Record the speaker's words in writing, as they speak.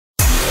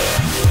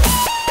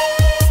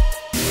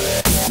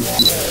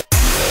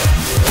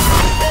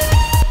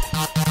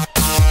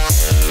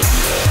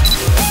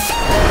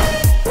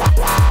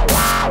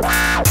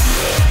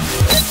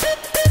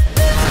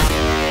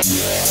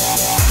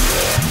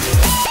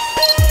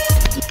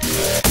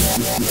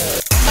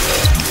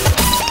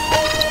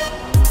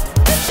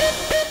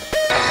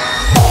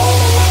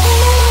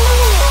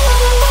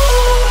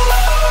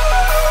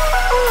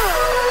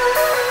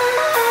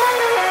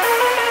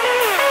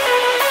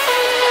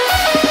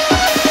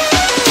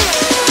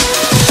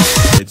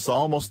It's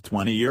almost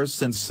 20 years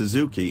since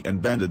Suzuki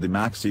invented the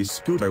maxi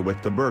scooter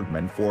with the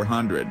Burgman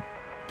 400.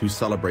 To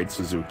celebrate,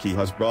 Suzuki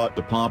has brought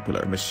the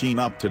popular machine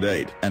up to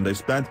date, and they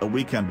spent a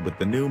weekend with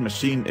the new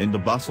machine in the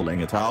bustling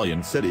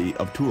Italian city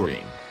of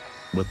Turin.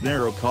 With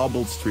narrow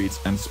cobbled streets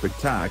and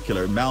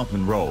spectacular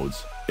mountain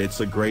roads, it's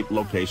a great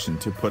location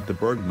to put the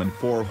Burgman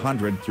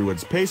 400 through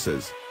its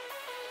paces.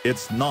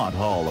 It's not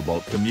all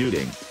about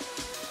commuting.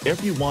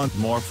 If you want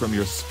more from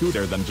your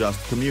scooter than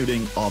just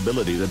commuting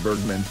ability, the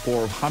Burgman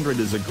 400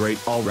 is a great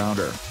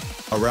all-rounder.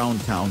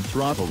 Around-town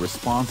throttle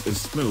response is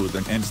smooth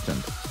and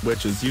instant,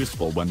 which is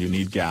useful when you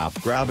need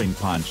gap-grabbing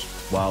punch,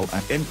 while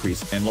an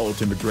increase in low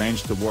to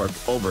mid-range to work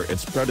over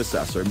its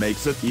predecessor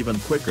makes it even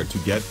quicker to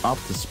get up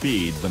to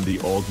speed than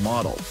the old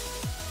model.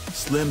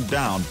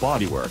 Slimmed-down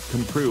bodywork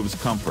improves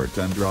comfort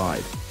and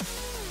ride.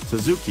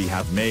 Suzuki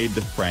have made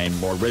the frame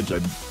more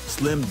rigid,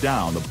 slimmed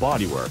down the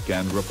bodywork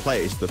and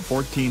replaced the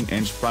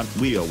 14-inch front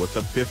wheel with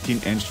a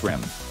 15-inch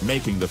rim,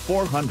 making the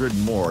 400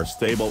 more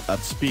stable at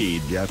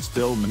speed yet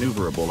still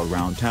maneuverable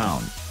around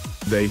town.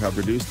 They have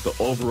reduced the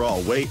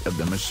overall weight of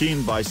the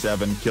machine by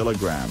 7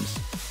 kilograms.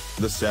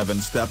 The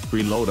 7-step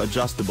preload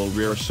adjustable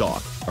rear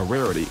shock, a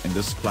rarity in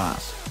this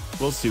class,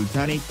 will suit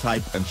any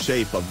type and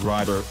shape of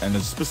rider and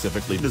is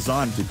specifically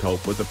designed to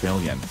cope with a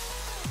pillion.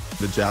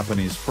 The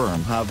Japanese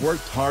firm have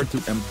worked hard to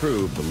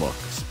improve the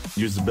looks,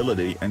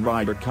 usability and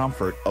rider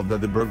comfort of the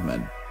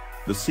Burgman.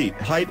 The seat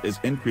height is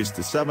increased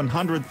to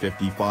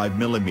 755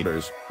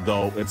 mm,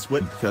 though its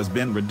width has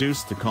been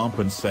reduced to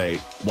compensate,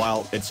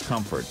 while its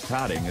comfort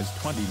padding is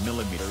 20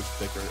 mm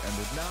thicker and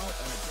is now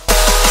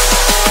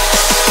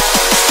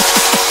an